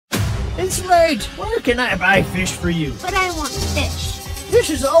It's late. Where can I buy fish for you? But I want fish. Fish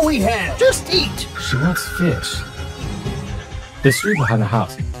is all we have. Just eat. She wants fish. The street behind the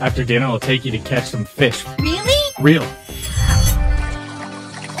house. After dinner, I'll take you to catch some fish. Really? Real.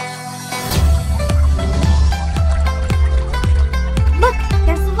 Look,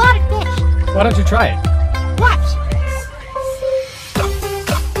 there's a lot of fish. Why don't you try it? Watch.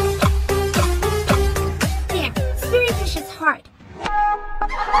 There, spearing fish is hard.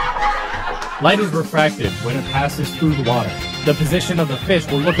 Light is refracted when it passes through the water. The position of the fish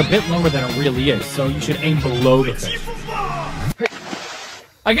will look a bit lower than it really is, so you should aim below the fish.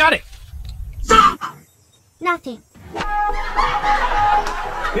 I got it! Nothing.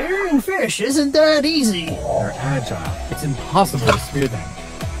 Spearing fish isn't that easy. They're agile. It's impossible to spear them.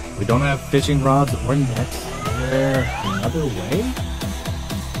 We don't have fishing rods or nets. Is there another way?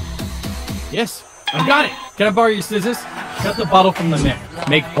 Yes, I've got it! Can I borrow your scissors? Cut the bottle from the neck.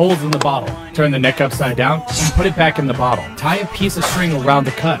 Make holes in the bottle. Turn the neck upside down and put it back in the bottle. Tie a piece of string around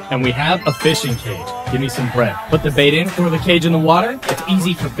the cut, and we have a fishing cage. Give me some bread. Put the bait in, throw the cage in the water. It's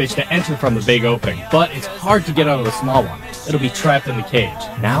easy for fish to enter from the big opening, but it's hard to get out of the small one. It'll be trapped in the cage.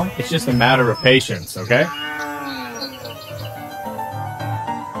 Now, it's just a matter of patience, okay?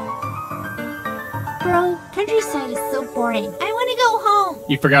 Bro, countryside is so boring. I want to go home.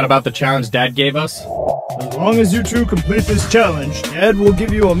 You forgot about the challenge Dad gave us? As long as you two complete this challenge, Dad will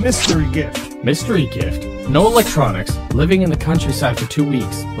give you a mystery gift. Mystery gift. No electronics. Living in the countryside for 2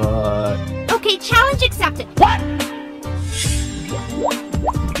 weeks, but... Okay, challenge accepted.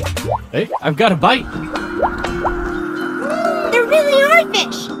 Hey, I've got a bite. There really are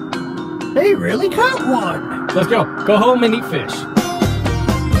fish. They really caught one. Let's go. Go home and eat fish.